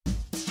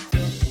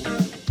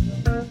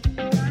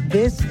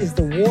This is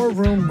the War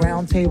Room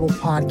Roundtable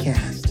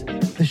podcast,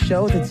 the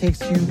show that takes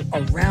you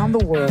around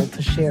the world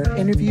to share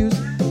interviews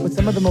with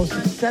some of the most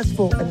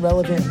successful and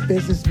relevant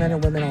businessmen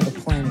and women on the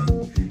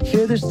planet.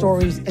 Hear their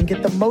stories and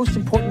get the most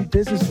important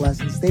business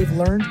lessons they've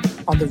learned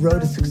on the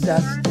road to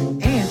success, and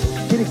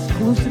get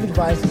exclusive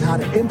advice on how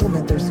to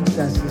implement their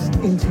successes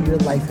into your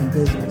life and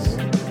business.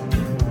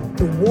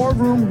 The War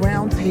Room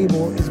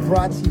Roundtable is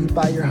brought to you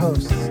by your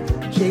hosts,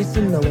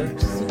 Jason Miller,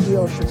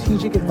 CEO of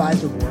Strategic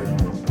Advisor Board,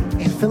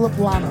 and Philip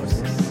Lanos,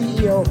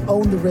 CEO of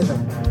Own the Rhythm,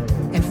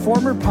 and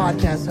former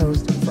podcast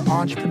host for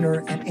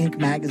Entrepreneur and Inc.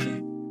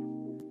 magazine.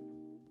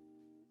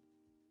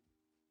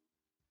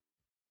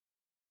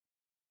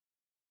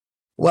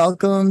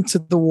 Welcome to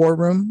the War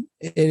Room.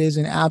 It is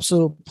an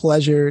absolute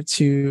pleasure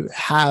to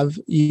have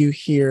you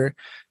here,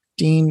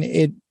 Dean.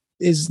 It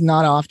is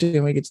not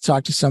often we get to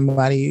talk to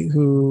somebody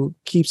who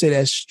keeps it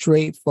as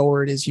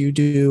straightforward as you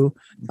do,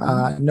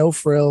 no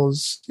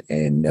frills.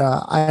 And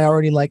I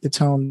already like the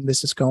tone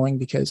this is going,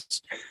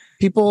 because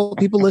people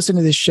listen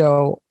to this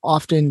show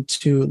often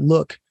to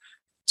look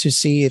to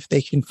see if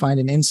they can find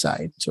an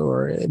insight,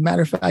 or a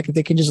matter of fact, if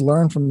they can just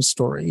learn from the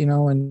story,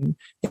 and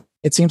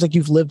it seems like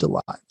you've lived a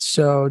lot.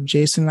 So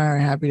Jason and I are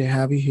happy to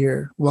have you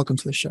here. Welcome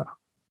to the show.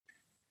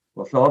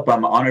 Well, Philip,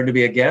 I'm honored to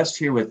be a guest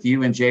here with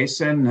you and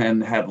Jason,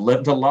 and have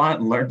lived a lot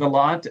and learned a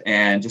lot,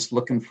 and just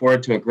looking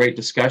forward to a great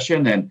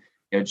discussion. And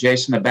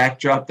Jason, the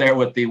backdrop there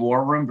with the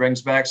War Room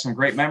brings back some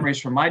great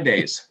memories from my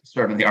days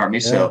serving in the Army.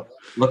 Yeah. So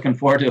looking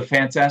forward to a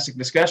fantastic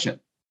discussion.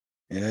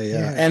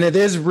 Yeah. And it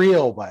is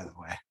real, by the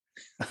way.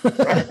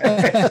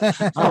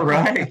 Right. All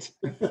right.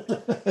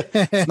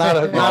 It's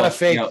not a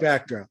fake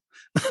backdrop.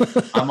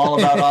 I'm all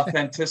about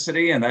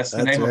authenticity, and that's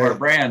the name of our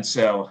brand.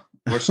 So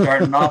we're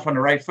starting off on the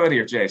right foot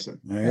here,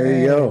 Jason. There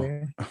you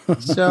go.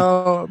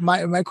 So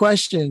my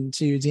question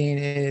to you, Dean,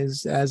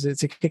 is,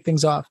 to kick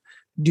things off,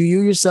 do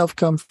you yourself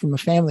come from a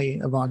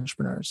family of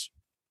entrepreneurs?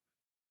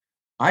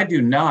 I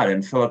do not.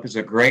 And Philip, is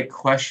a great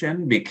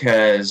question,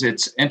 because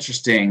it's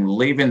interesting.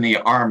 Leaving the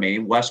Army,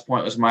 West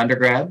Point was my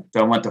undergrad. So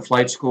I went to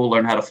flight school,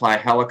 learned how to fly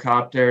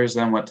helicopters,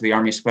 then went to the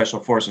Army Special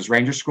Forces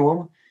Ranger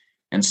School,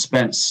 and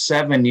spent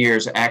 7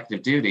 years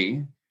active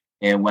duty.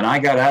 And when I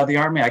got out of the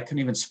Army, I couldn't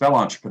even spell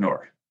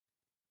entrepreneur.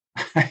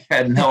 I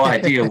had no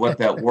idea what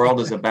that world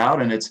is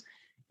about. And it's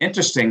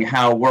interesting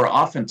how we're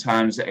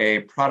oftentimes a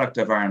product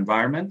of our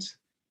environment.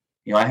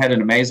 I had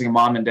an amazing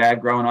mom and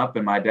dad growing up,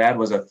 and my dad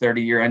was a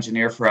 30-year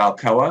engineer for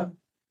Alcoa,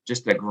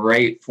 just a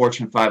great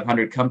Fortune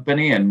 500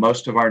 company. And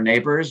most of our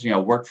neighbors,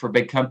 worked for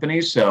big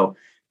companies. So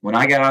when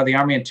I got out of the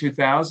Army in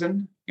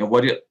 2000,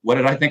 what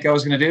did I think I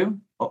was going to do?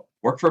 Well,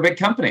 work for a big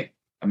company.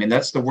 I mean,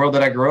 that's the world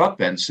that I grew up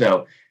in.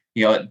 So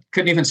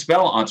couldn't even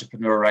spell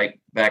entrepreneur right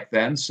back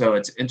then. So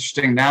it's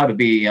interesting now to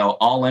be,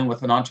 all in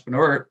with an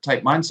entrepreneur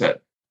type mindset.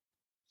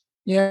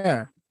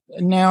 Yeah.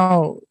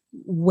 Now,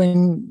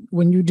 when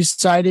you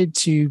decided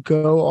to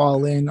go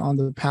all in on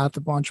the path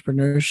of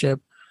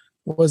entrepreneurship,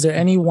 was there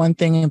any one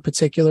thing in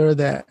particular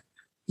that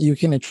you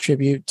can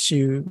attribute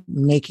to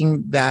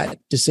making that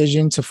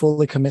decision to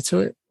fully commit to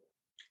it?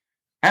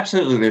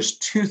 Absolutely. There's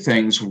two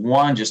things.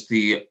 One, just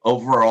the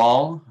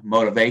overall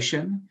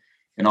motivation.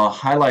 And I'll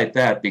highlight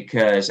that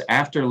because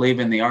after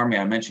leaving the Army,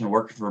 I mentioned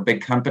working for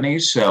big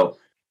companies. So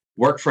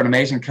worked for an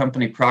amazing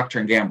company,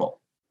 Procter & Gamble.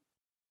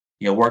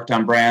 Worked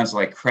on brands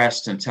like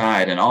Crest and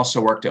Tide, and also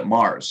worked at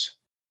Mars.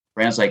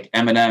 Brands like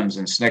M&M's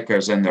and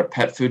Snickers in their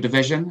pet food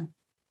division.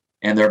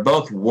 And they're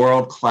both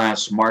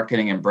world-class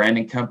marketing and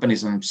branding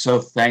companies. And I'm so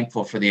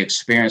thankful for the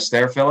experience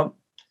there, Philip.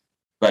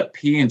 But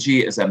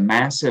P&G is a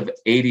massive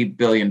 $80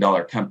 billion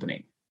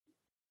company.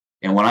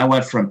 And when I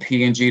went from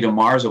P&G to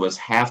Mars, it was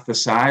half the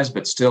size,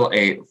 but still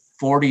a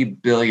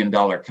 $40 billion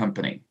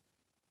company.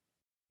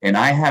 And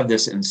I have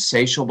this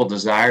insatiable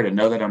desire to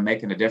know that I'm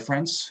making a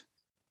difference.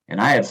 And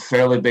I had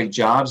fairly big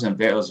jobs,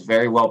 and it was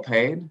very well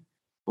paid.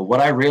 But what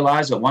I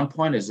realized at one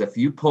point is if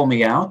you pull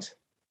me out,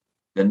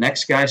 the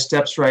next guy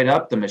steps right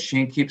up, the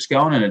machine keeps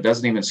going, and it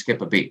doesn't even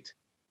skip a beat.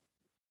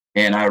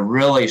 And I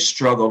really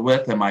struggled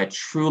with, am I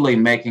truly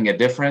making a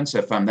difference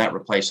if I'm that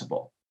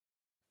replaceable?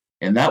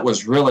 And that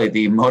was really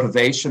the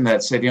motivation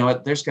that said,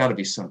 there's got to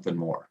be something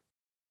more.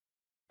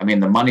 I mean,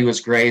 the money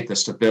was great, the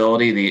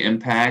stability, the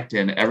impact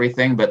and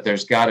everything, but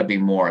there's got to be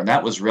more. And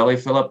that was really,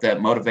 Philip,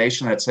 that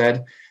motivation that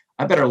said,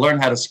 I better learn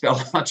how to spell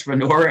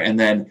entrepreneur. And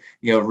then,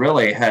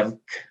 really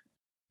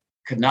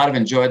could not have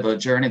enjoyed the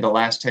journey the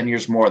last 10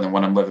 years more than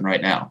what I'm living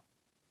right now.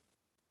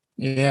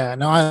 Yeah,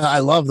 no, I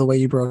love the way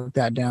you broke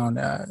that down.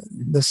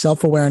 The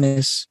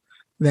self-awareness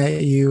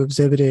that you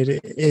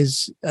exhibited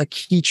is a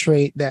key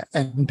trait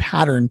and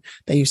pattern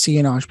that you see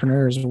in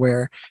entrepreneurs,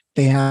 where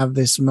they have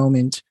this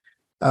moment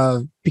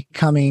of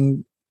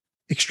becoming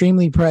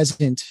extremely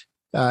present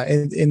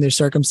in their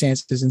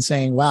circumstances and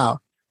saying, wow,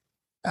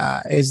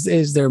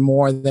 is there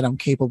more that I'm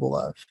capable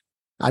of?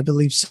 I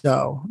believe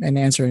so, and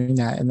answering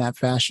that in that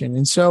fashion.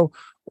 And so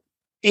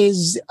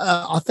is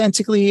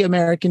Authentically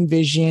American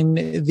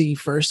Vision the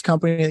first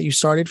company that you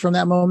started from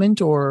that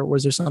moment, or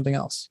was there something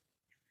else?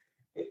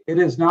 It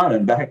is not.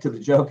 And back to the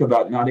joke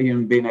about not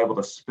even being able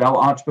to spell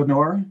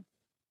entrepreneur,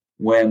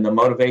 when the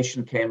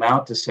motivation came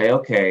out to say,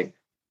 okay,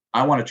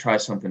 I want to try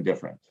something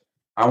different.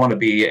 I want to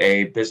be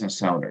a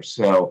business owner.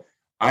 So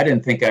I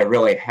didn't think I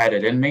really had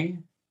it in me,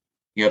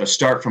 to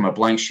start from a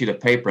blank sheet of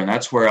paper. And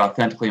that's where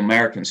Authentically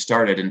American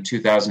started in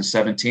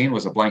 2017,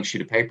 was a blank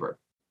sheet of paper.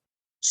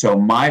 So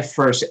my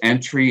first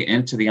entry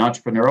into the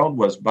entrepreneurial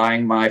was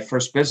buying my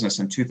first business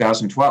in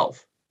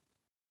 2012.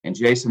 And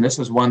Jason, this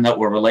is one that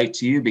will relate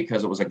to you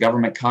because it was a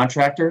government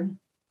contractor.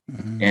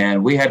 Mm-hmm.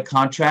 And we had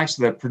contracts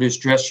that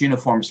produced dress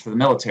uniforms for the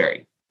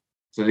military.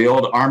 So the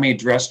old Army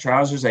dress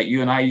trousers that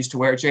you and I used to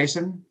wear,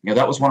 Jason,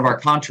 that was one of our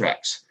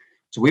contracts.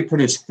 So we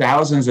produced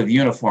thousands of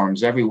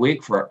uniforms every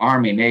week for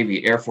Army,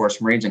 Navy, Air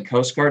Force, Marines, and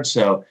Coast Guard.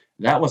 So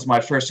that was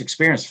my first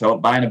experience,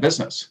 Philip, buying a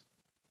business.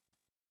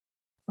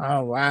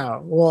 Oh,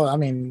 wow. Well, I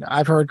mean,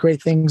 I've heard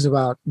great things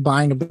about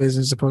buying a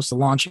business as opposed to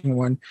launching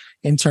one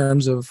in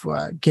terms of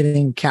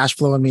getting cash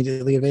flow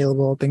immediately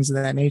available, things of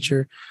that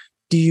nature.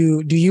 Do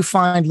you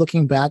find,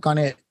 looking back on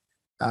it,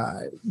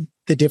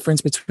 the difference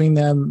between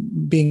them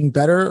being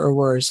better or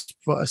worse,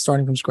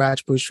 starting from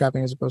scratch,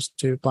 bootstrapping, as opposed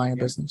to buying a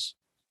business?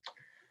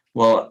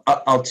 Well,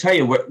 I'll tell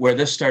you where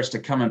this starts to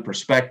come in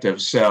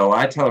perspective. So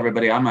I tell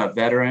everybody I'm a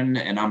veteran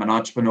and I'm an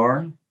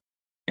entrepreneur,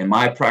 and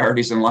my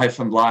priorities in life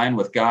align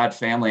with God,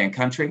 family, and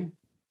country.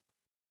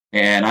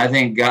 And I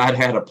think God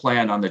had a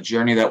plan on the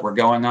journey that we're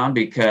going on,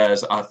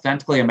 because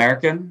Authentically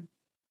American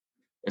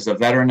is a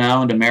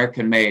veteran-owned,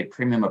 American-made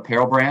premium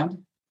apparel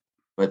brand.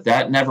 But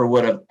that never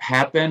would have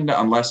happened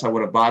unless I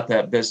would have bought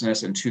that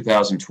business in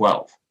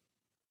 2012,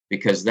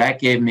 because that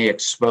gave me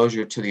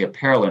exposure to the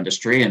apparel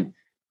industry. And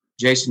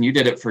Jason, you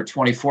did it for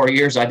 24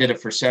 years. I did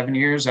it for 7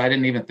 years. I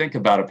didn't even think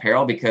about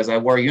apparel because I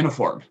wore a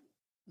uniform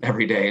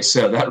every day.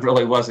 So that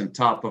really wasn't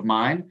top of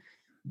mind.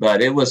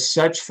 But it was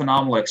such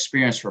phenomenal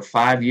experience for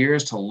 5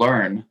 years to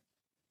learn,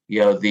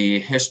 the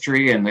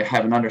history and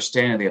have an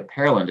understanding of the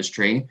apparel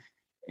industry.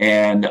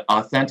 And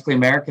Authentically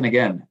American,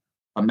 again,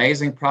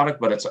 amazing product,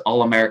 but it's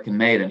all American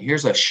made. And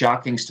here's a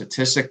shocking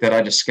statistic that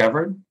I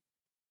discovered.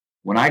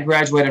 When I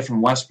graduated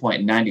from West Point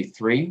in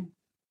 93,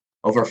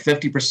 over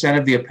 50%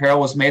 of the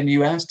apparel was made in the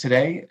U.S.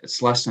 Today,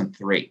 it's less than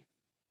 3%.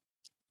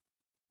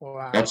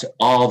 Wow. That's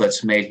all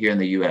that's made here in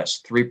the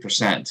U.S.,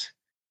 3%.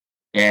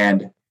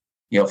 And,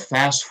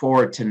 fast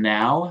forward to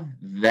now,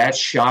 that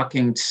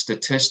shocking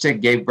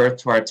statistic gave birth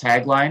to our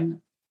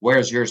tagline,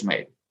 "Where's yours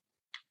made?"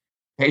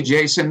 Hey,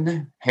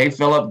 Jason. Hey,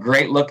 Philip.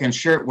 Great looking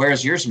shirt.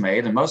 Where's yours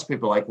made? And most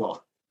people are like,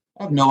 well,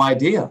 I have no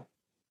idea.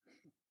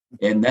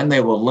 And then they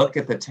will look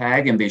at the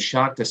tag and be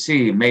shocked to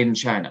see made in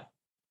China,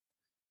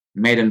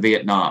 made in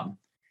Vietnam.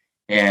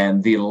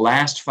 And the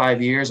last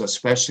 5 years,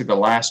 especially the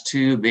last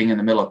 2 being in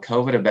the middle of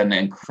COVID, have been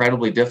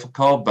incredibly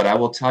difficult. But I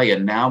will tell you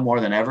now more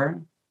than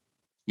ever,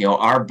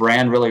 our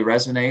brand really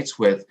resonates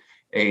with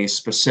a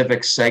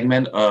specific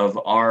segment of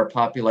our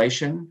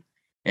population,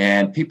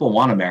 and people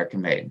want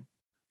American made.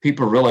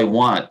 People really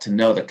want to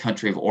know the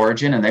country of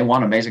origin, and they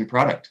want amazing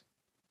product.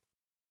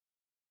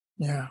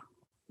 Yeah,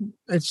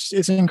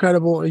 it's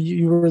incredible.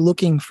 You were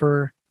looking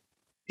for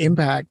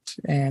impact,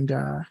 and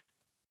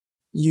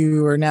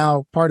you are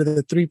now part of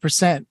the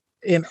 3%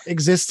 in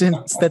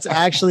existence that's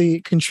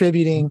actually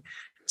contributing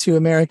to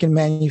American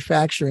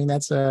manufacturing.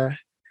 That's a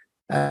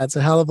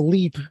hell of a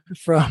leap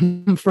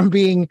from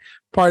being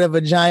part of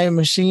a giant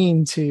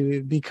machine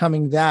to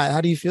becoming that.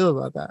 How do you feel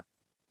about that?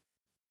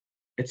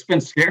 It's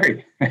been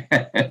scary,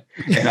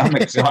 and I'm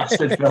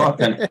exhausted, Philip.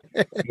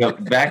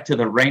 And back to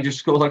the Ranger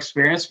School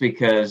experience,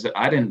 because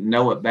I didn't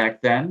know it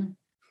back then.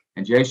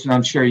 And Jason,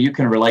 I'm sure you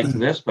can relate to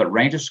this, but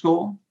Ranger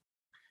School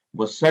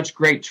was such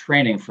great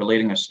training for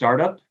leading a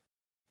startup.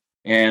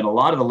 And a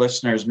lot of the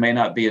listeners may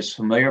not be as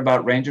familiar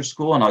about Ranger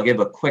School, and I'll give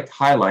a quick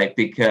highlight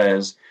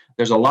because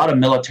there's a lot of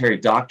military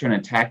doctrine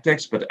and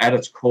tactics, but at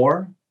its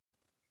core,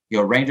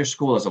 Ranger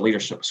School is a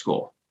leadership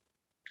school.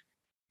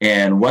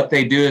 And what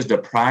they do is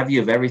deprive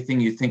you of everything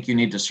you think you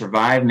need to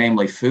survive,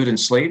 namely food and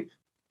sleep,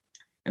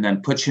 and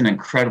then put you in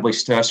incredibly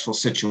stressful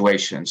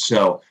situations.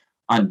 So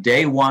on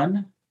day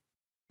one,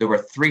 there were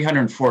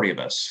 340 of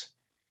us.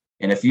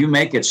 And if you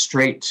make it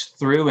straight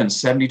through in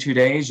 72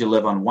 days, you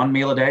live on 1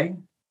 meal a day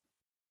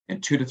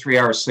and 2 to 3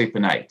 hours sleep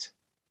a night.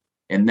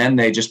 And then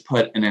they just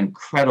put an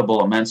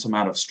incredible, immense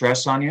amount of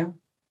stress on you.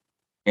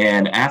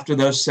 And after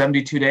those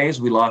 72 days,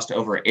 we lost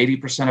over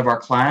 80% of our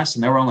class,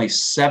 and there were only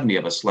 70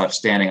 of us left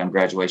standing on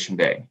graduation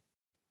day.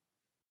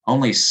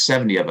 Only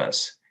 70 of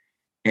us.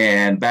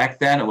 And back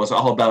then, it was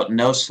all about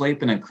no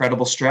sleep and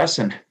incredible stress,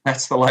 and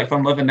that's the life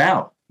I'm living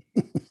now.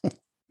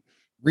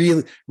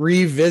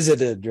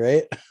 Revisited,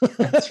 right?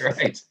 That's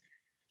right.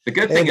 The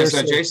good thing is,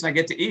 Jason, I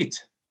get to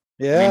eat.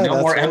 Yeah.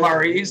 No more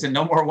MREs and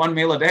no more 1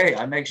 meal a day.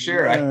 I make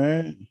sure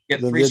I get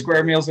 3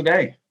 square meals a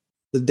day.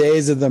 The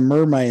days of the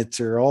mermites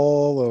are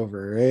all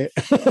over, right?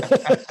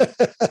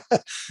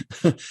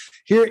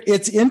 Here,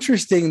 it's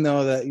interesting,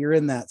 though, that you're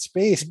in that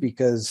space,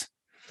 because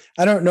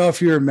I don't know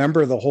if you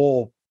remember the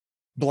whole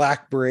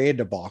Black Beret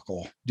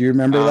debacle. Do you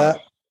remember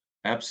that?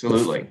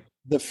 Absolutely.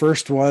 The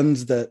first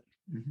ones that,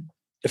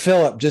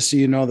 Philip, just so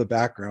you know the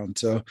background.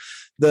 So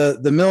the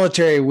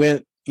military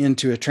went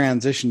into a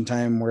transition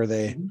time where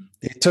they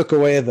they took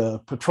away the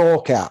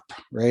patrol cap,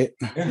 right?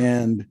 Yeah.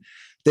 And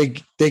they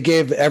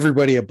gave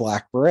everybody a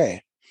black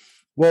beret.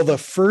 Well, the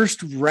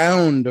first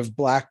round of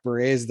black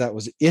berets that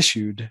was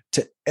issued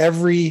to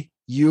every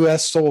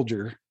U.S.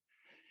 soldier,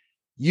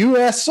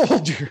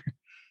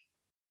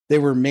 they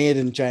were made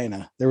in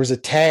China. There was a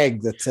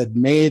tag that said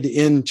 "Made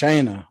in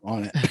China"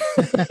 on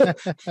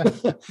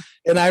it.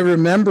 And I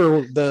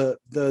remember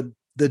the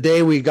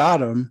day we got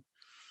them,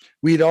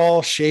 we'd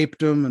all shaped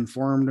them and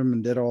formed them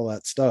and did all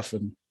that stuff.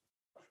 And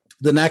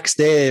the next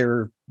day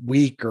or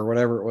week or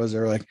whatever it was,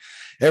 they're like,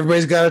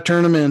 everybody's got to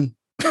turn them in.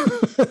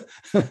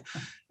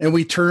 And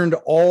we turned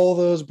all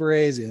those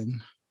berets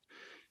in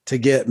to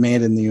get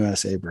made in the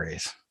USA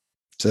berets.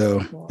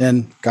 So,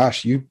 and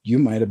gosh, you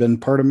might have been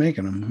part of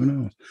making them. Who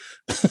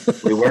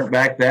knows? We weren't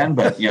back then,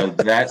 but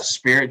that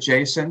spirit,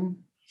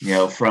 Jason,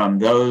 from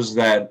those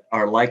that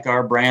are like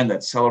our brand,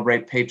 that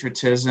celebrate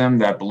patriotism,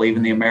 that believe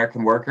in the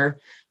American worker.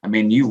 I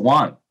mean, you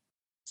want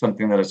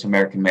something that is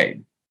American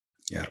made.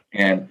 Yeah.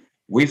 And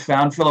we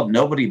found, Philip,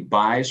 nobody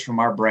buys from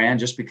our brand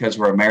just because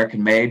we're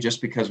American made,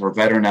 just because we're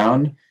veteran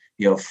owned.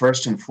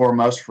 First and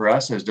foremost for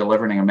us is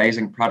delivering an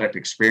amazing product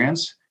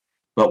experience.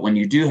 But when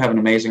you do have an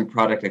amazing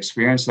product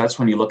experience, that's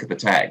when you look at the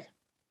tag.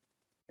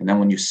 And then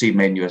when you see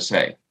Made in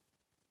USA.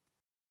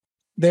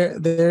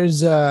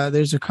 There's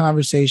a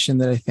conversation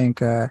that I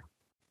think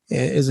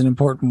is an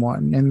important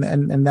one.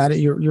 And that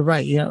you're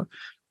right.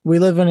 We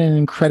live in an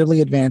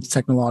incredibly advanced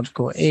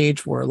technological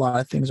age where a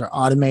lot of things are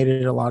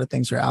automated, a lot of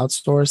things are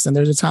outsourced, and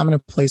there's a time and a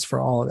place for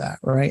all of that,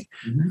 right?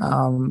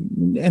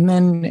 Mm-hmm. And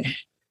then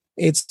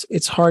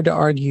it's hard to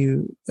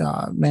argue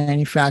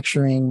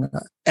manufacturing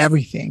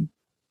everything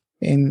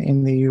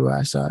in the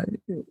U.S.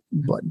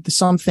 But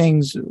some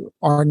things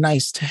are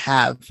nice to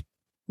have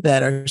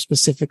that are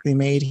specifically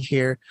made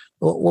here.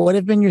 What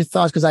have been your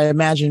thoughts? Because I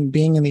imagine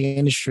being in the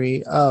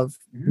industry of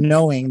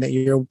knowing that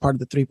you're part of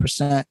the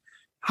 3%,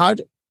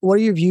 what are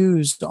your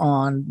views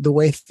on the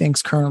way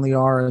things currently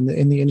are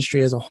in the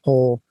industry as a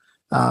whole,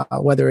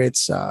 whether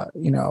it's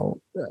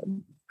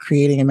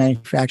creating and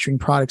manufacturing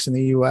products in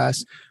the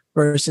U.S.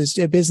 versus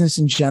a business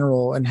in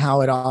general and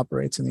how it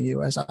operates in the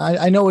U.S.?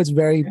 I know it's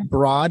very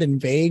broad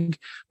and vague,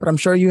 but I'm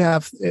sure you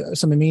have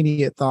some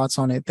immediate thoughts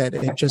on it that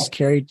it just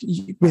carried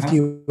with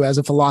you as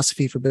a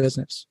philosophy for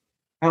business.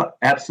 Oh,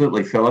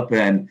 absolutely, Philip.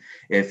 And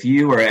if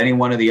you or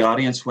anyone in the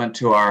audience went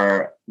to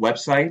our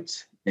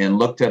website and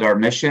looked at our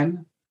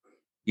mission,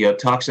 it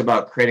talks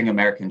about creating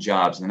American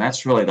jobs. And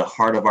that's really the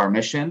heart of our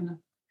mission,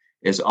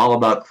 is all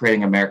about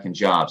creating American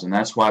jobs. And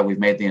that's why we've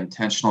made the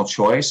intentional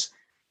choice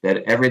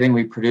that everything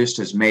we produced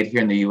is made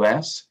here in the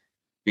U.S.,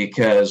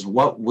 because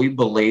what we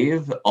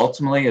believe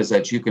ultimately is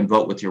that you can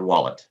vote with your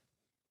wallet.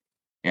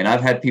 And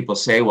I've had people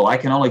say, well, I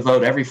can only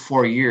vote every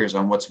 4 years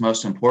on what's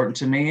most important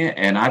to me.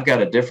 And I've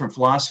got a different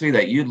philosophy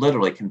that you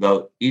literally can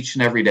vote each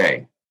and every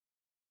day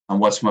on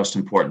what's most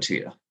important to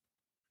you.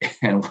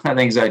 And one of the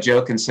things I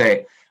joke and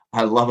say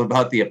I love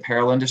about the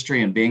apparel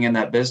industry and being in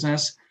that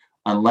business,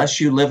 unless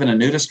you live in a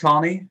nudist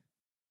colony,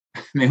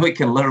 we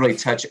can literally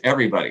touch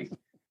everybody.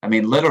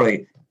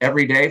 Literally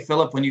every day,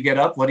 Philip, when you get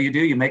up, what do?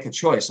 You make a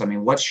choice.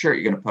 What shirt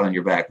you're going to put on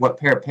your back, what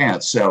pair of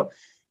pants. So,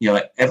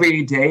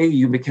 every day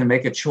you can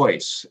make a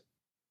choice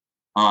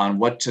on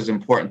what is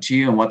important to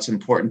you and what's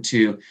important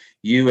to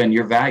you and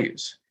your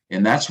values.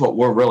 And that's what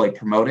we're really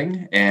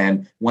promoting.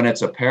 And when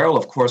it's apparel,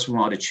 of course, we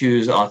want to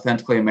choose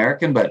authentically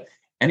American, but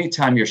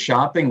anytime you're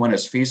shopping, when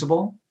it's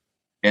feasible,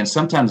 and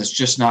sometimes it's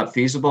just not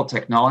feasible,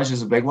 technology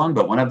is a big one,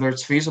 but whenever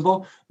it's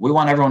feasible, we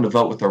want everyone to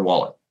vote with their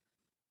wallet.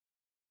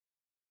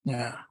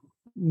 Yeah.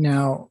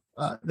 Now,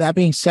 that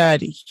being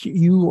said,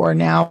 you are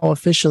now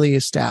officially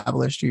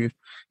established. You've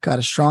got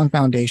a strong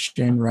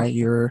foundation, right?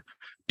 You're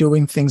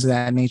doing things of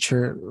that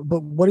nature.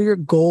 But what are your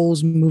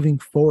goals moving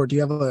forward? Do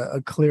you have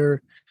a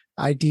clear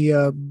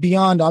idea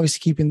beyond obviously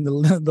keeping the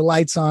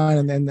lights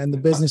on and the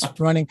business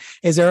running?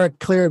 Is there a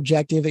clear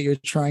objective that you're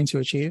trying to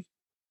achieve?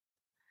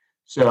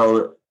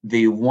 So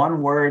the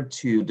one word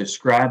to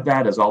describe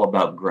that is all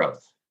about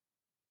growth.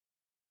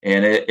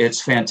 And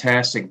it's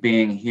fantastic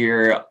being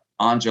here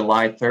on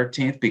July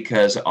 13th,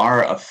 because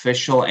our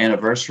official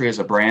anniversary as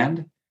a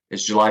brand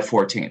is July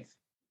 14th.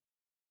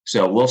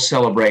 So we'll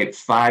celebrate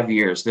 5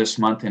 years this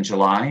month in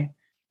July.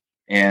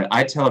 And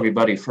I tell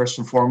everybody, first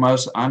and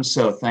foremost, I'm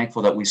so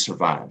thankful that we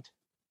survived,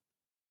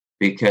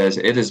 because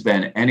it has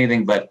been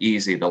anything but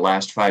easy the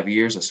last 5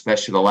 years,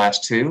 especially the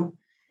last 2.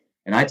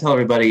 And I tell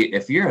everybody,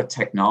 if you're a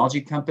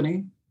technology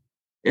company,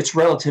 it's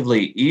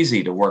relatively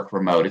easy to work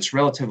remote. It's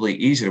relatively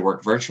easy to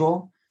work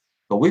virtual.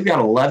 But we've got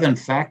 11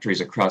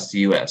 factories across the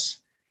U.S.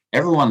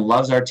 Everyone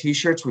loves our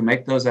T-shirts. We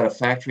make those at a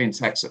factory in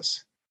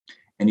Texas.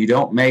 And you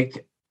don't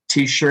make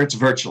T-shirts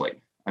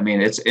virtually.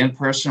 It's in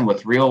person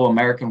with real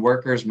American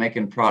workers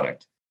making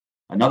product.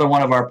 Another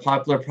one of our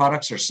popular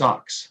products are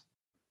socks.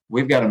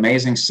 We've got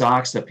amazing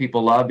socks that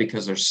people love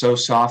because they're so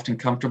soft and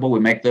comfortable. We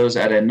make those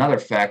at another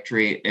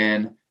factory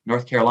in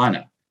North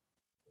Carolina.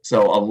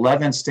 So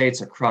 11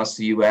 states across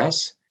the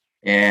U.S.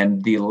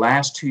 And the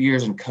last 2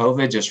 years in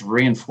COVID just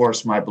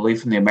reinforced my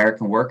belief in the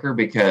American worker,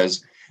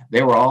 because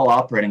they were all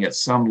operating at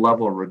some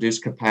level of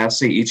reduced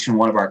capacity, each in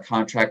one of our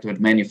contracted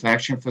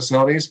manufacturing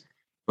facilities.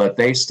 But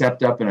they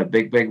stepped up in a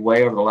big, big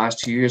way over the last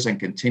 2 years and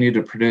continue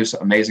to produce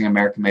amazing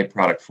American-made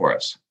product for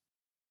us.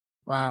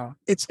 Wow.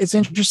 It's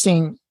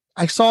interesting.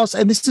 I saw,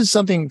 and this is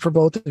something for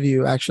both of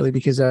you actually,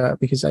 because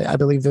I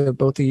believe that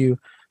both of you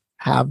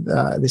have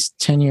this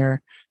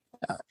tenure.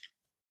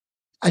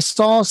 I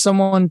saw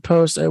someone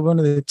post, one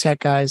of the tech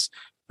guys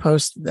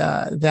post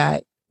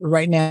that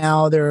right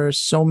now there are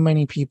so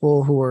many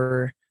people who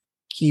are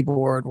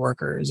keyboard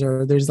workers,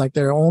 or there's like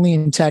they're only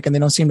in tech and they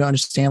don't seem to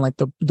understand like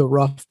the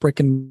rough brick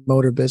and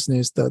mortar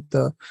business,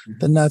 the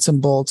nuts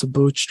and bolts of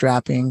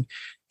bootstrapping,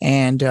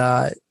 and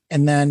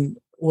then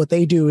what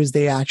they do is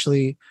they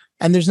actually,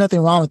 and there's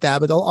nothing wrong with that,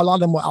 but a lot of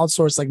them will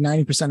outsource like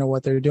 90% of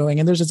what they're doing.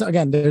 And there's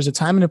a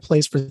time and a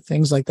place for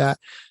things like that.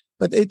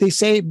 But they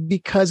say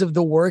because of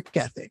the work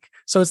ethic.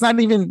 So it's not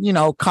even,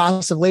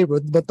 cost of labor,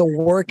 but the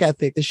work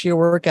ethic, the sheer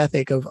work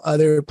ethic of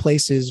other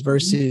places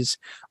versus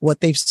what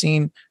they've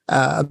seen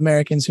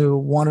Americans who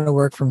want to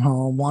work from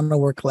home, want to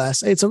work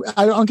less. I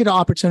don't get an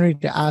opportunity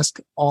to ask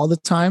all the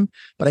time,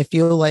 but I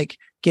feel like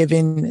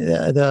given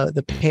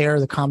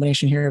the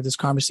combination here of this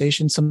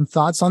conversation, some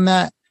thoughts on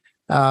that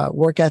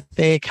work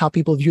ethic, how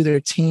people view their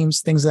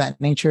teams, things of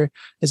that nature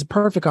is a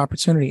perfect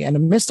opportunity and a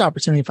missed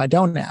opportunity if I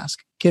don't ask,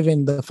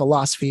 given the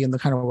philosophy and the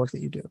kind of work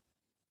that you do.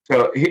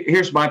 So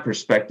here's my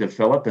perspective,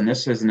 Philip, and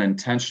this is an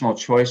intentional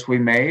choice we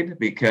made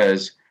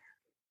because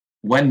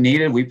when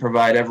needed, we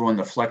provide everyone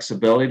the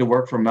flexibility to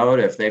work remote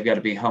if they've got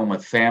to be home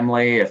with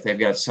family, if they've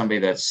got somebody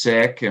that's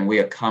sick, and we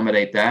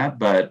accommodate that.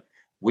 But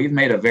we've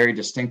made a very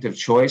distinctive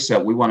choice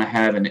that we want to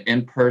have an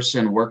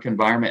in-person work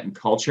environment and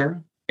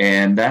culture,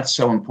 and that's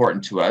so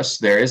important to us.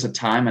 There is a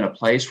time and a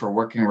place for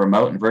working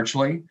remote and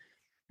virtually,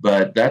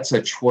 but that's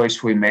a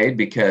choice we made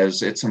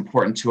because it's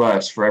important to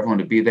us for everyone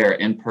to be there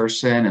in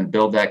person and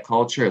build that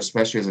culture,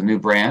 especially as a new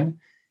brand.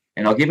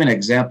 And I'll give you an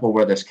example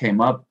where this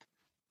came up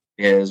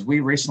is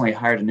we recently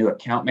hired a new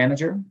account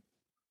manager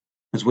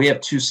because we have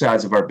two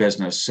sides of our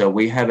business. So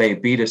we have a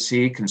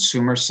B2C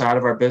consumer side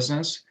of our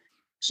business.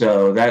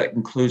 So that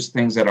includes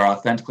things that are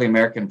authentically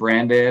American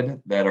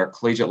branded, that are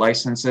collegiate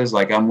licenses.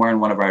 Like I'm wearing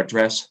one of our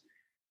dress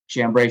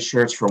chambray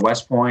shirts for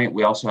West Point.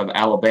 We also have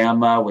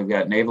Alabama. We've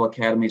got Naval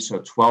Academy, so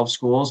 12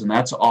 schools, and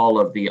that's all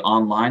of the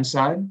online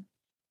side.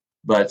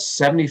 But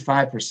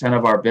 75%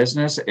 of our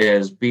business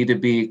is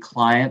B2B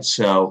clients.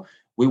 So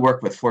we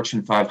work with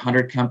Fortune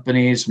 500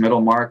 companies,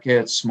 middle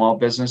market, small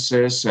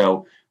businesses.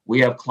 So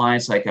we have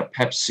clients like a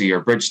Pepsi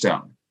or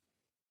Bridgestone.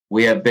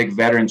 We have big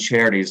veteran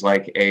charities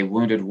like a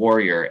Wounded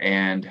Warrior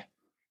and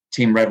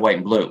Team Red, White,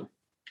 and Blue.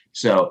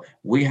 So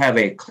we have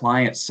a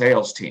client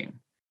sales team.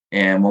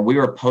 And when we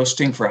were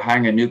posting for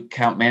hiring a new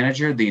account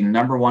manager, the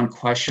number one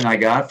question I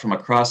got from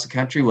across the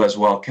country was,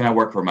 well, can I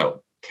work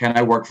remote? Can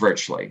I work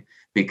virtually?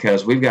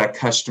 Because we've got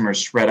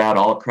customers spread out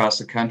all across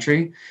the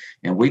country.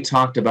 And we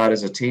talked about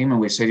as a team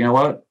and we said, you know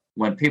what?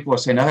 When people are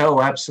saying,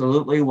 oh,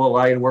 absolutely, we'll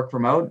allow you to work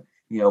remote.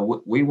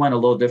 We went a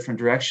little different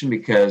direction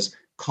because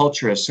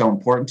culture is so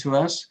important to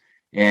us.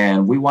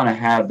 And we want to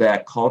have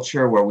that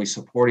culture where we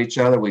support each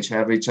other, we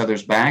have each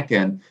other's back.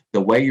 And the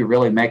way you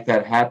really make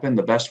that happen,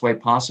 the best way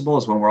possible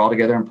is when we're all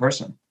together in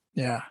person.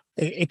 Yeah,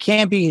 it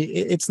can't be,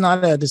 it's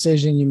not a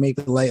decision you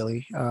make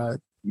lightly.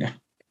 Yeah.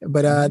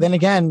 But then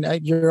again,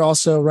 you're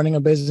also running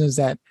a business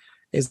that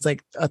is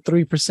like a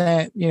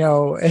 3%,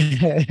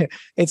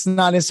 it's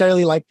not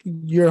necessarily like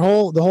the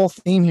whole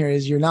theme here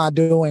is you're not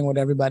doing what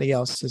everybody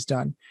else has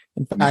done.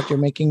 In fact, you're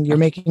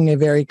making a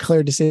very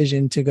clear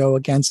decision to go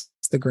against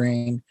the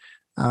grain.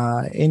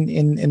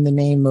 In the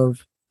name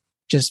of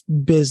just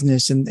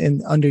business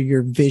and under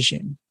your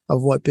vision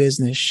of what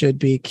business should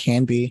be,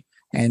 can be,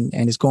 and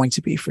is going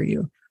to be for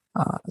you.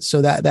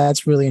 So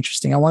that's really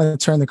interesting. I want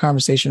to turn the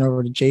conversation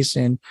over to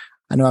Jason.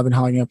 I know I've been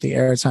hogging up the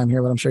airtime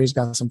here, but I'm sure he's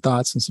got some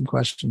thoughts and some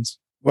questions.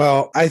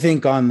 Well, I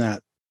think on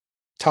that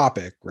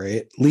topic,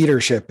 right,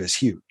 leadership is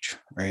huge,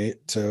 right?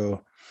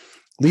 So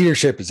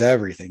leadership is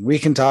everything. We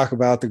can talk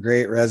about the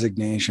Great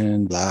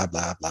Resignation, blah,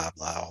 blah, blah,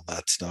 blah, all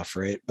that stuff,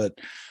 right? But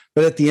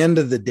at the end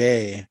of the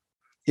day,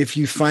 if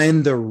you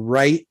find the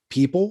right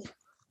people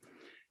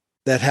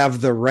that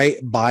have the right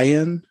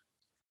buy-in,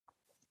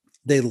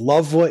 they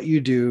love what you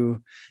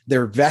do,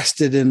 they're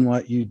vested in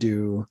what you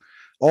do,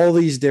 all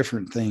these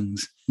different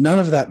things, none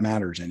of that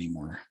matters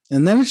anymore.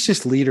 And then it's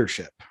just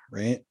leadership,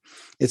 right?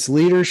 It's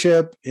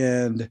leadership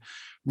and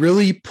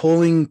really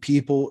pulling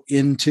people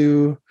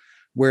into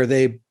where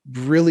they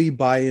really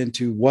buy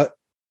into what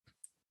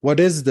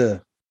is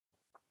the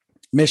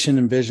mission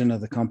and vision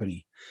of the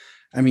company.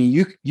 I mean,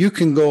 you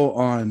can go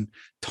on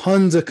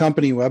tons of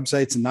company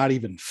websites and not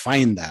even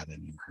find that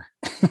anymore,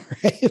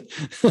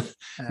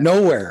 right?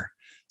 Nowhere.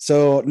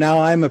 So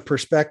now I'm a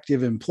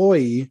prospective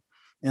employee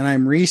and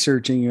I'm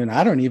researching you and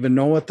I don't even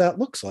know what that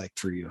looks like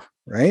for you,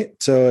 right?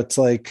 So it's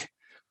like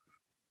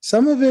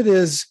some of it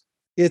is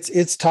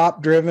it's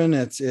top driven,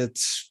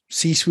 it's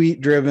C-suite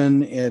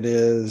driven, it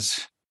is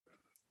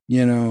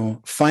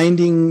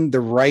finding the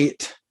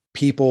right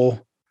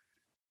people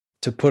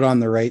to put on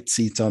the right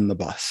seats on the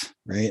bus,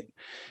 right?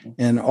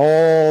 And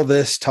all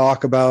this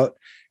talk about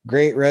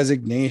great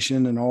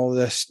resignation and all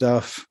this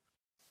stuff,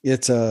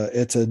 it's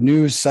a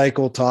news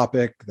cycle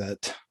topic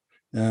that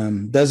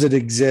does it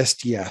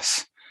exist?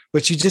 Yes.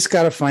 But you just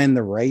got to find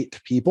the right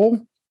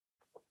people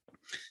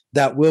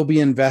that will be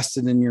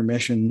invested in your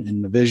mission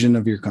and the vision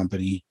of your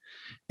company.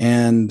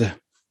 And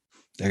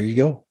there you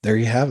go. There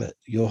you have it.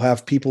 You'll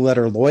have people that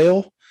are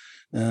loyal,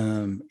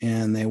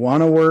 and they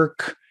want to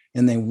work,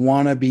 and they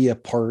want to be a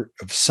part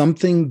of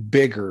something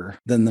bigger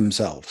than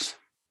themselves,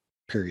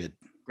 period.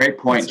 Great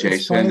point,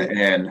 Jason.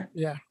 And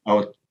I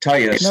will tell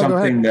you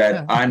something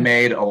that I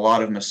made a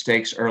lot of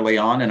mistakes early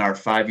on in our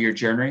 5-year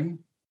journey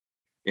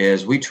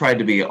is we tried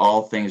to be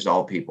all things to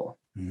all people.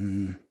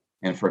 Mm-hmm.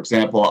 And for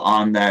example,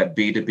 on that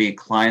B2B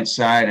client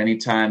side,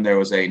 anytime there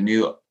was a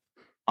new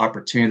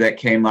opportunity that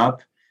came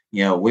up,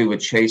 we would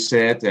chase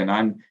it, and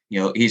I'm,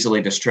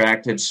 easily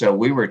distracted. So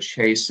we were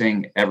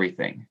chasing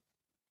everything,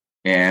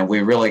 and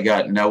we really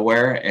got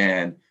nowhere.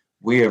 And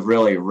we have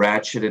really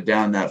ratcheted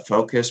down that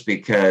focus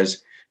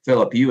because,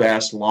 Philip, you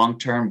asked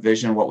long-term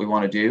vision, what we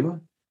want to do.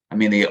 I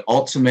mean, the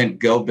ultimate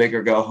go big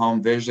or go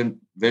home vision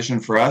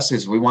for us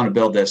is we want to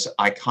build this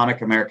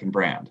iconic American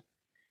brand.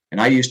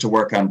 And I used to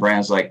work on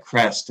brands like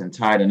Crest and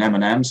Tide and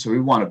M&M. So we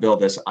want to build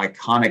this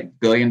iconic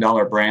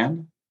billion-dollar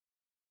brand.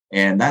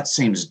 And that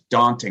seems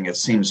daunting. It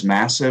seems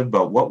massive.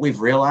 But what we've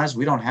realized,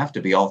 we don't have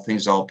to be all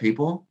things to all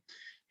people,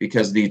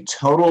 because the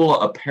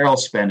total apparel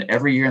spend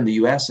every year in the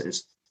U.S.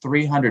 is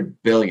 $300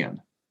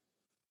 billion.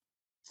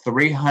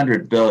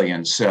 $300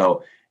 billion.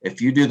 So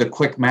if you do the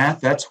quick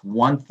math, that's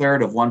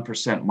 1/3 of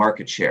 1%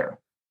 market share.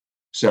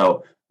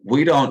 So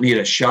we don't need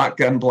a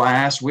shotgun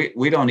blast.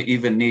 We don't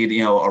even need,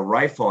 a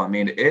rifle. I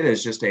mean, it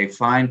is just a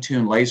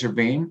fine-tuned laser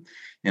beam.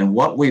 And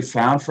what we've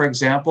found, for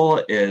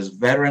example, is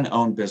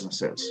veteran-owned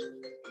businesses,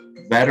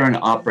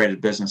 veteran-operated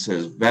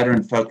businesses,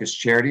 veteran-focused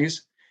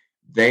charities.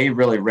 They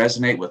really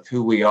resonate with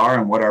who we are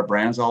and what our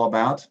brand's all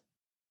about.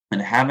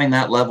 And having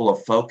that level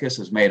of focus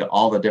has made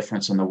all the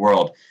difference in the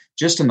world.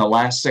 Just in the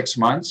last 6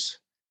 months,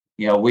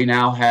 we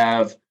now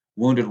have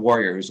Wounded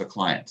Warrior, who's a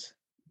client.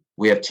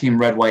 We have Team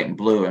Red, White, and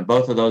Blue, and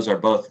both of those are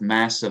both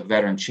massive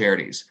veteran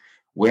charities.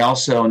 We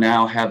also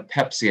now have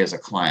Pepsi as a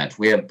client.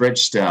 We have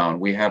Bridgestone.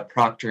 We have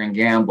Procter &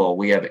 Gamble.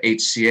 We have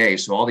HCA.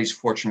 So all these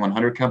Fortune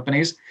 100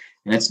 companies.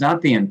 And it's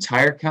not the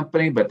entire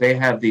company, but they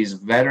have these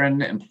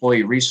veteran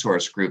employee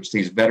resource groups,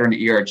 these veteran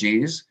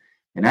ERGs.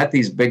 And at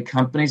these big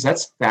companies,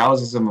 that's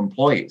thousands of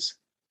employees.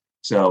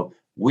 So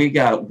we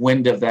got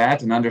wind of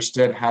that and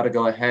understood how to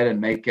go ahead and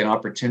make an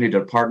opportunity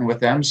to partner with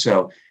them.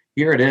 So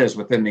here it is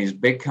within these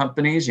big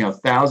companies,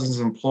 thousands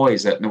of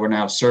employees that we're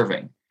now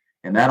serving.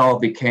 And that all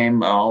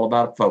became all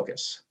about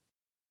focus.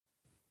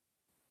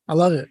 I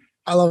love it.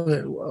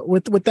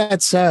 With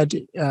that said,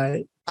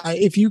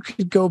 if you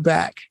could go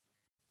back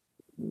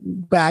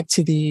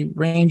to the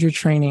Ranger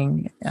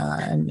training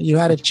and you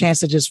had a chance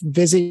to just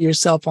visit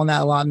yourself on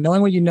that lot,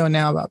 knowing what you know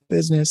now about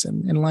business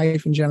and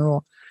life in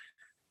general,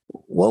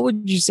 what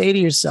would you say to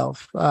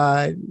yourself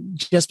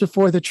just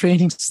before the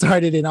training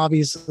started? And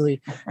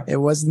obviously it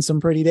wasn't some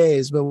pretty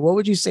days, but what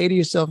would you say to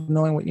yourself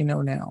knowing what you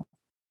know now?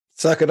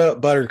 Suck it up,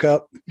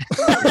 Buttercup.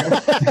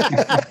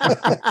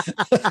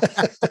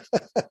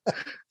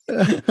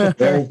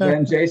 There's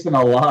been, Jason,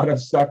 a lot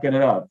of sucking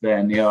it up.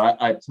 And,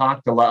 I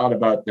talked a lot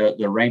about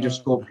the Ranger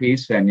School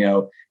piece and,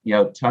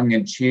 tongue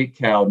in cheek,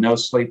 how no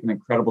sleep and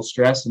incredible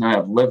stress. And I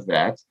have lived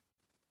that.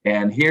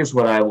 And here's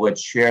what I would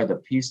share, the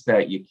piece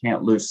that you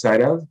can't lose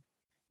sight of.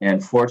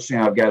 And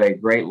fortunately, I've got a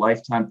great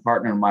lifetime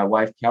partner, my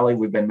wife, Kelly.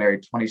 We've been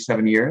married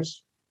 27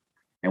 years.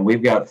 And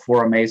we've got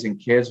 4 amazing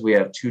kids. We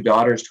have 2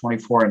 daughters,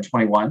 24 and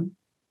 21.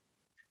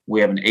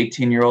 We have an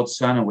 18-year-old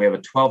son, and we have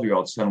a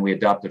 12-year-old son we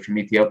adopted from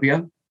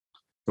Ethiopia.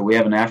 So we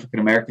have an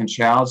African-American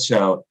child.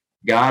 So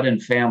God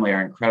and family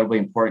are incredibly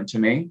important to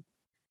me.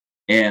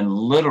 And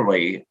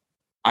literally,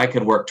 I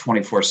could work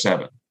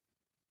 24/7.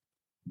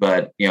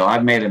 But,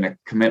 I've made a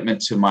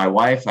commitment to my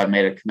wife. I've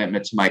made a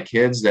commitment to my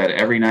kids that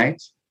every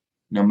night,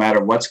 no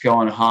matter what's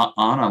going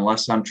on,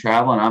 unless I'm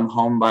traveling, I'm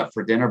home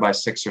for dinner by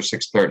 6 or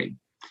 6:30.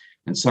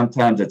 And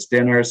sometimes it's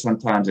dinner.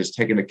 Sometimes it's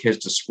taking the kids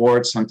to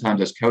sports.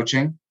 Sometimes it's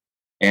coaching.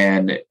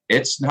 And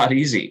it's not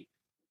easy,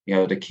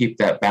 to keep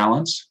that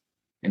balance.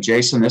 And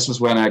Jason, this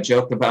is when I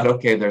joke about,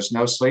 okay, there's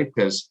no sleep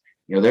because,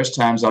 there's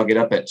times I'll get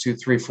up at 2,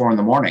 3, 4 in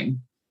the morning.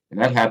 And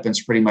that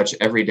happens pretty much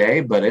every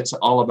day, but it's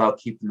all about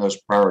keeping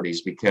those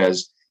priorities,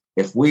 because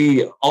if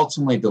we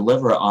ultimately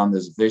deliver on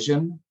this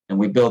vision and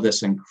we build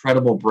this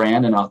incredible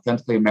brand and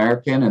authentically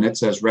American, and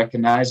it's as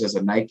recognized as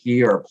a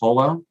Nike or a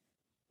Polo,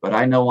 but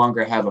I no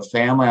longer have a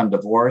family, I'm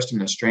divorced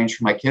and estranged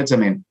from my kids, I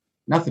mean,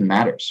 nothing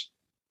matters.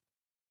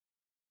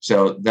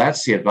 So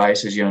that's the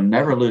advice is,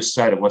 never lose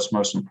sight of what's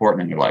most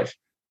important in your life.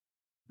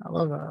 I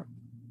love that.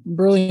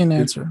 Brilliant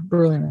answer.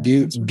 Brilliant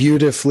answer.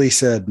 Beautifully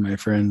said, my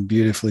friend.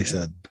 Beautifully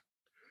said.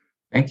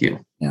 Thank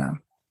you. Yeah.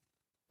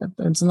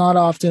 It's not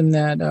often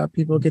that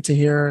people get to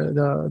hear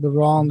the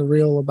raw and the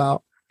real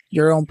about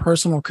your own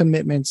personal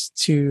commitments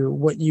to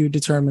what you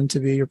determine to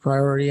be your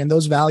priority. And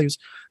those values,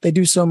 they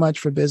do so much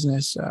for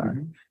business.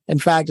 In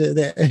fact,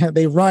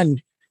 they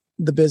run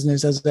the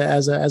business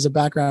as a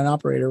background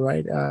operator,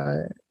 right?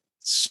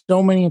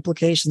 So many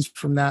implications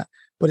from that.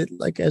 But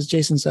like as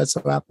Jason said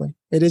so aptly,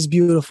 it is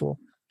beautiful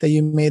that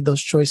you made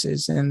those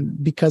choices,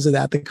 and because of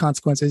that, the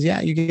consequences.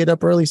 Yeah, you get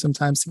up early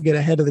sometimes to get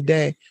ahead of the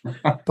day,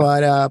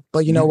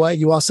 but you know what?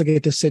 You also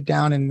get to sit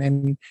down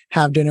and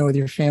have dinner with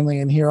your family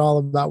and hear all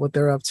about what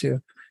they're up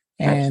to.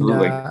 And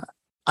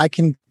I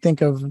can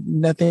think of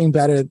nothing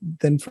better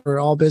than for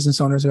all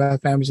business owners who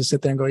have families to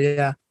sit there and go,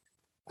 yeah,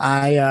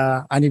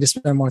 I need to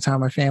spend more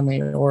time with my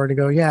family, or to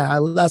go, yeah,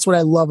 that's what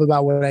I love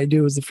about what I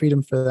do, is the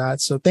freedom for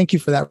that. So thank you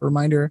for that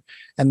reminder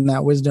and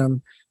that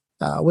wisdom.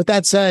 With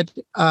that said,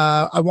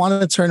 I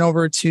wanted to turn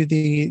over to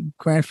the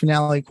grand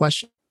finale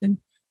question.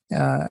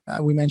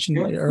 We mentioned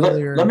it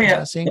earlier. Let me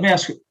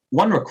ask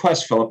one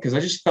request, Philip, because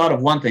I just thought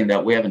of one thing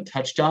that we haven't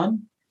touched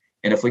on.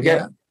 And if we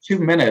get 2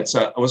 minutes,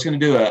 I was going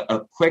to do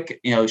a quick,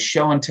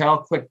 show and tell,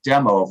 quick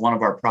demo of one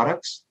of our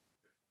products.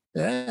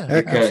 Yeah,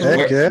 because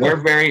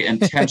we're very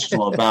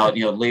intentional about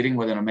leading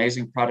with an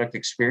amazing product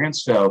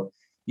experience. So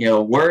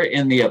we're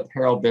in the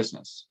apparel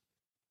business,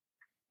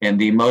 and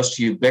the most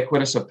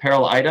ubiquitous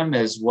apparel item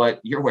is what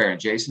you're wearing,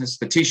 Jason. It's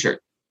the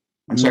T-shirt.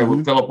 I'm sorry,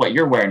 Philip. What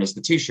you're wearing is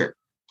the T-shirt.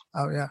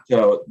 Oh yeah.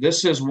 So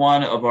this is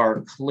one of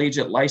our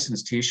collegiate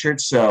licensed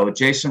T-shirts. So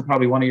Jason,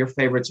 probably one of your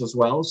favorites as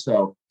well.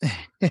 So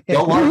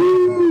go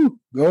Army.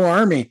 Go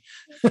Army.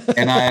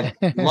 And I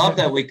love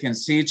that we can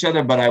see each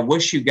other, but I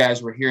wish you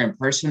guys were here in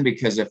person,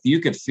 because if you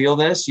could feel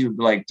this, you'd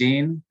be like,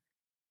 Dean,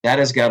 that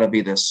has got to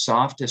be the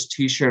softest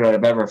T-shirt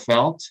I've ever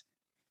felt.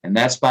 And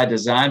that's by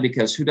design,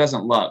 because who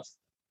doesn't love?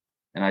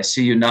 And I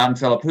see you nodding,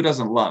 Philip. Who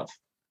doesn't love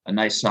a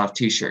nice soft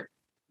T-shirt?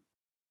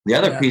 The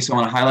other piece I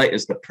want to highlight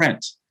is the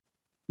print.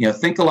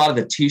 Think a lot of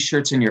the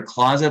T-shirts in your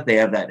closet, they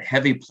have that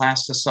heavy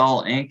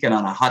plastisol ink, and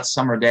on a hot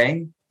summer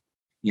day,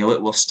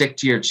 it will stick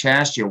to your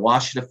chest. You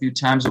wash it a few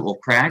times, it will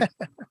crack.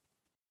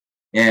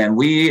 And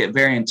we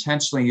very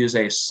intentionally use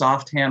a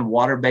soft hand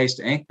water-based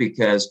ink,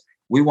 because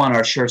we want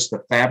our shirts, the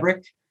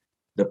fabric,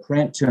 the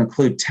print, to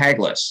include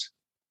tagless,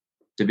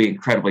 to be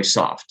incredibly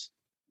soft.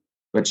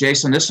 But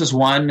Jason, this is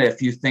one,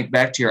 if you think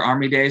back to your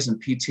Army days and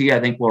PT, I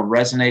think will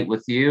resonate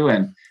with you.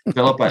 And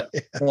Philip, I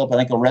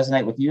think will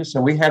resonate with you. So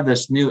we have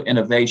this new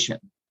innovation,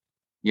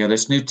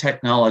 this new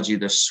technology,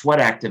 the sweat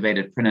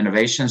activated print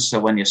innovation. So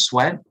when you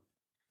sweat,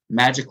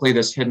 magically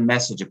this hidden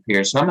message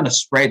appears. So I'm going to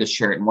spray the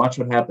shirt and watch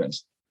what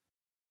happens.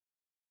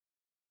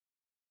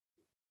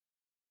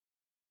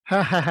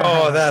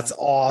 Oh, that's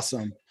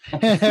awesome.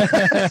 And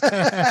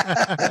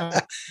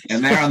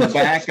there on the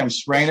back, I'm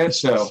spraying it.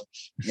 So,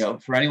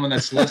 for anyone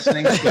that's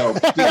listening, so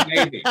Beat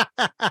Navy.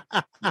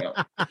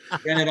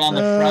 Print it on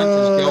the front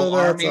is Go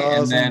Army,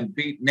 awesome. And then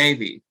Beat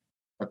Navy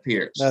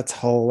appears. That's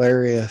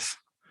hilarious.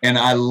 And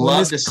I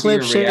love to see your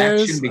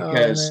reaction,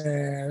 because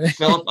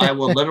Philip, I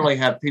will literally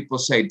have people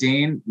say,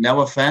 Dean,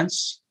 no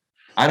offense,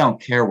 I don't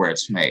care where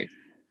it's made.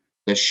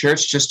 The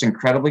shirt's just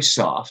incredibly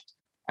soft.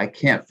 I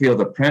can't feel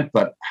the print,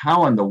 but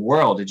how in the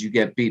world did you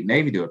get Beat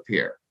Navy to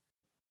appear?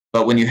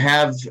 But when you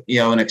have,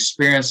 an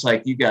experience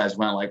like you guys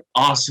went, like,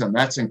 awesome,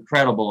 that's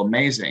incredible,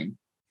 amazing.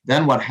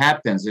 Then what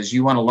happens is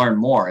you want to learn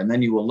more. And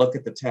then you will look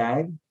at the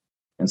tag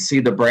and see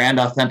the brand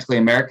Authentically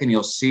American.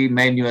 You'll see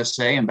Made in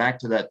USA, and back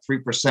to that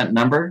 3%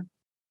 number,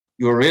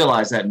 you will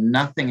realize that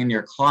nothing in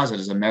your closet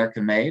is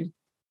American made.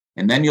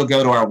 And then you'll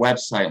go to our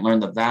website and learn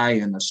the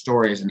value and the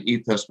stories and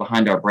ethos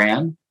behind our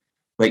brand.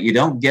 But you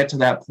don't get to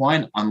that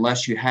point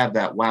unless you have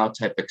that wow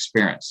type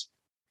experience.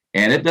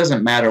 And it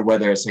doesn't matter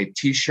whether it's a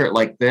T-shirt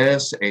like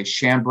this, a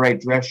chambray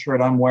dress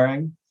shirt I'm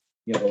wearing.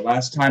 The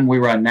last time we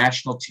were on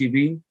national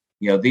TV,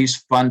 these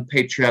fun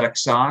patriotic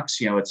socks,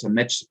 it's a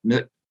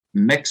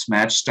mix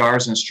match,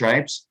 stars and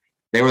stripes.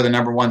 They were the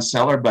number one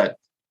seller. But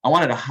I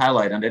wanted to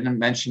highlight, and I didn't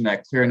mention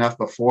that clear enough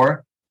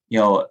before,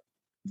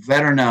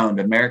 veteran owned,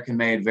 American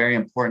made, very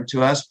important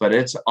to us, but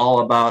it's all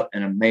about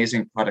an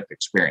amazing product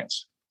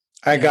experience.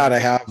 I gotta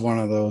have one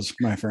of those,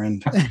 my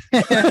friend.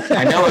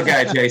 I know a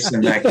guy,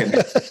 Jason, that can.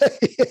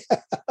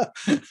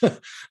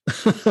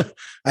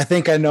 I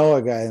think I know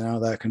a guy now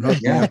that can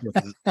hook me up with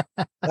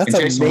it. That's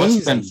Jason, amazing.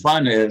 What's been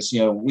fun is,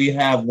 we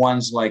have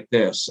ones like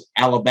this.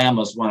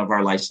 Alabama's one of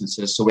our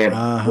licenses, so we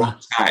have Roll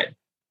Tide.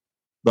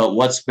 But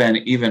what's been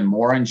even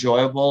more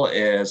enjoyable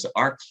is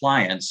our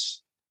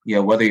clients,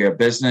 whether you're a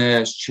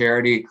business,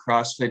 charity,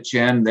 CrossFit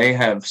gym, they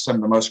have some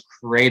of the most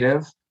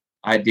creative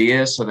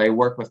ideas. So they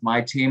work with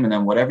my team, and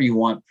then whatever you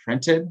want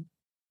printed,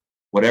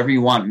 whatever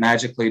you want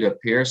magically to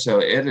appear. So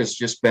it has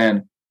just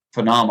been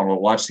phenomenal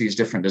to watch these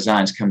different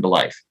designs come to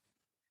life.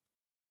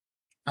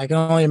 I can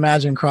only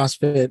imagine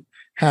CrossFit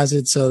has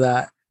it so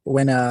that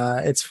when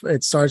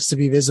it starts to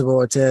be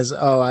visible, it says,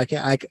 "Oh, I can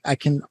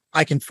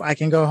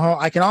go home.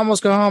 I can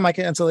almost go home. I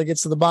can until it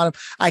gets to the bottom.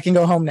 I can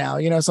go home now."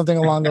 Something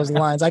along those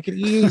lines. I could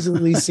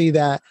easily see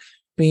that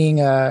being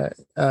a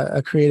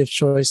creative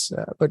choice,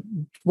 but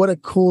what a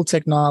cool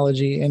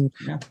technology. And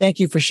thank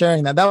you for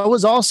sharing that. That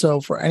was also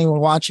for anyone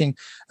watching,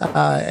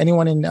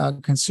 anyone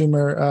in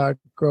consumer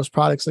gross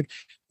products, like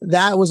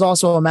that was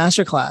also a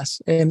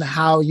masterclass in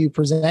how you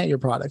present your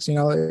products.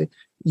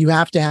 you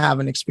have to have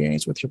an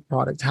experience with your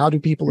product. How do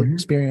people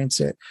experience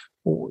it?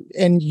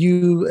 And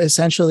you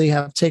essentially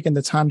have taken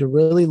the time to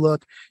really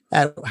look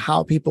at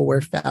how people wear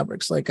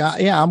fabrics. Like,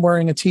 I'm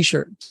wearing a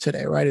t-shirt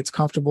today, right? It's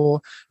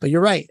comfortable, but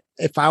you're right.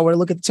 If I were to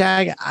look at the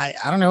tag, I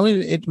don't know,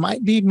 it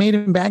might be made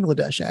in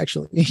Bangladesh,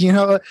 actually,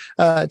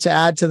 to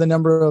add to the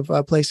number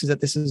of places that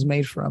this is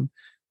made from.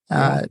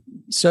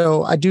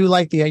 So I do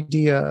like the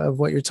idea of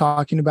what you're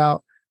talking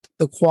about,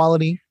 the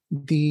quality,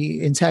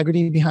 the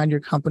integrity behind your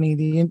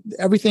company,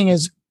 everything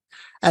is,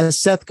 as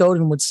Seth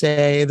Godin would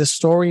say, the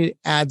story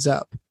adds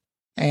up.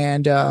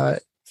 And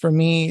for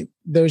me,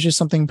 there's just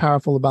something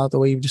powerful about the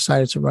way you've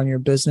decided to run your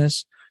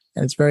business.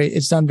 And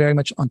it's done very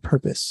much on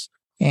purpose.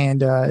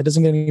 And it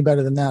doesn't get any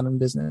better than that in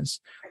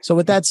business. So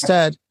with that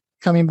said,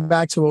 coming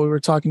back to what we were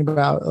talking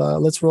about,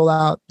 let's roll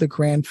out the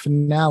grand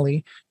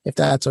finale. If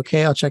that's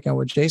okay, I'll check in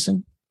with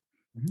Jason.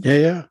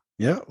 Yeah.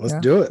 Let's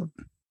do it.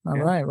 All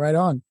right, right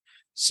on.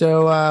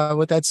 So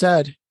with that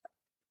said,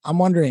 I'm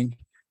wondering,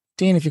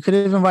 Dean, if you could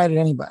have invited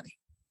anybody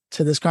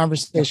to this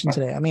conversation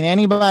today. I mean,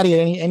 anybody at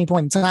any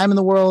point in time in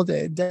the world,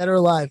 dead or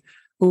alive,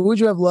 who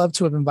would you have loved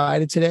to have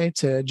invited today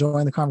to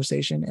join the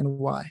conversation, and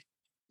why?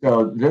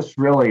 So this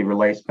really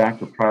relates back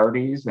to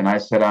priorities. And I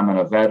said I'm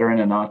a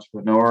veteran and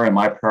entrepreneur, and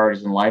my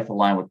priorities in life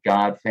align with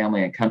God,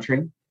 family, and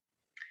country.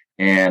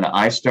 And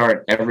I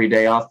start every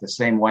day off the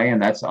same way,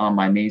 and that's on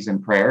my knees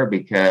in prayer,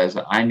 because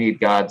I need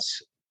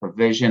God's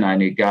provision. I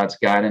need God's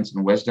guidance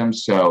and wisdom.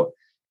 So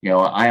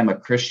I am a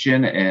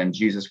Christian, and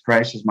Jesus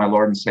Christ is my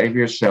Lord and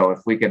Savior. So if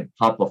we could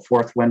pop a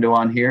fourth window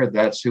on here,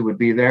 that's who would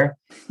be there,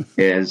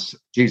 is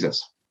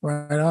Jesus.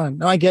 Right on.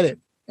 No, I get it.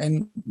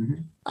 And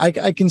I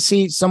can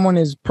see someone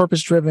is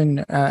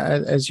purpose-driven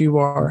as you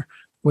are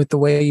with the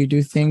way you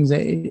do things.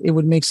 It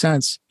would make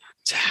sense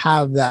to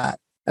have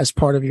that as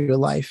part of your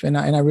life. And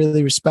I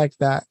really respect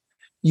that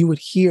you would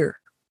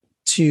adhere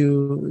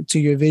to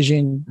your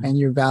vision and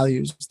your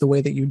values the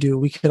way that you do.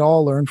 We could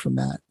all learn from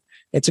that.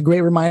 It's a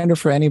great reminder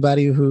for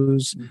anybody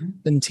who's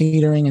been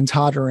teetering and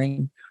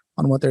tottering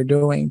on what they're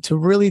doing to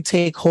really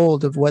take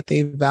hold of what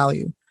they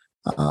value.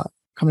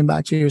 Coming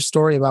back to your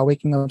story about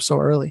waking up so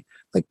early,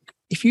 like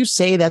if you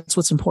say that's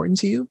what's important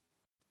to you,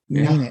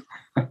 mean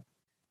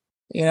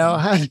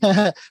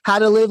it. How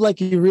to live like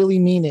you really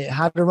mean it,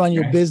 how to run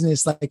your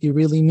business like you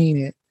really mean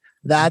it.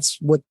 That's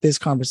what this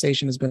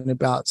conversation has been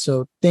about.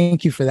 So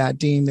thank you for that,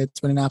 Dean. It's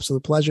been an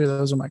absolute pleasure.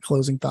 Those are my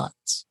closing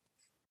thoughts.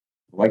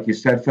 Like you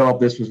said, Philip,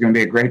 this was going to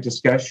be a great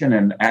discussion,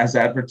 and as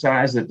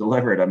advertised, it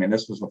delivered. I mean,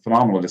 this was a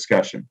phenomenal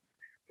discussion.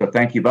 So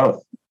thank you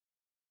both.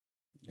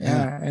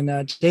 Yeah.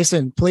 And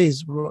Jason,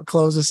 please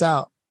close us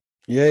out.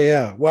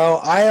 Yeah.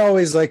 Well, I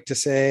always like to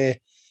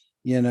say,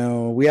 we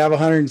have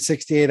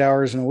 168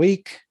 hours in a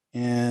week,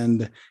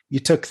 and you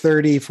took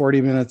 30,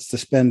 40 minutes to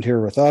spend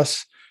here with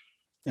us.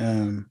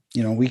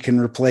 We can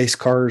replace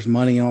cars,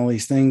 money, and all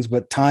these things,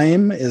 but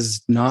time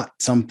is not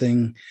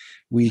something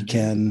we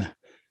can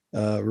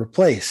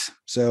replace.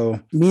 So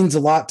it means a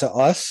lot to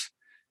us.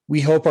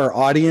 We hope our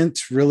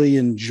audience really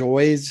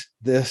enjoys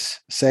this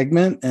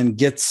segment and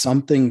gets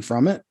something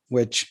from it,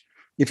 which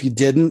if you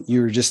didn't,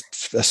 you were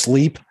just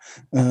asleep.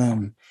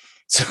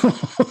 So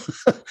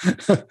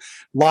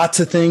lots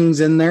of things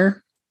in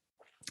there,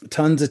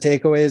 tons of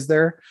takeaways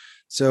there.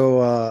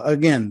 So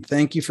again,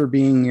 thank you for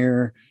being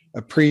here.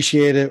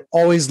 Appreciate it.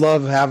 Always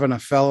love having a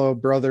fellow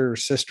brother or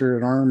sister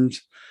in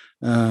arms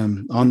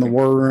on the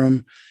War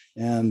Room.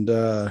 And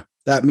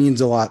that means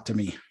a lot to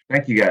me.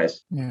 Thank you,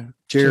 guys. Yeah.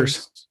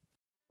 Cheers.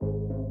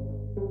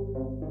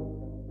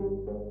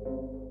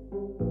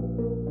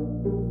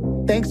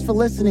 Thanks for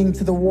listening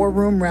to the War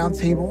Room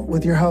Roundtable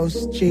with your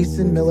hosts,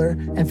 Jason Miller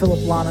and Philip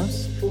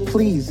Lanos.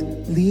 Please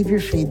leave your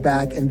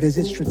feedback and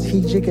visit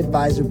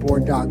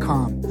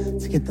strategicadvisorboard.com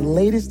to get the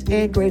latest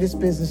and greatest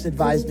business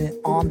advisement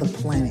on the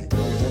planet.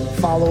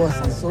 Follow us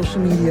on social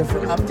media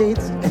for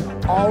updates,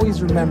 and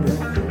always remember,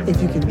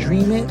 if you can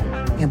dream it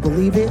and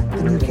believe it,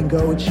 then you can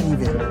go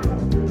achieve it.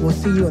 We'll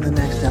see you in the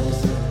next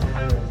episode.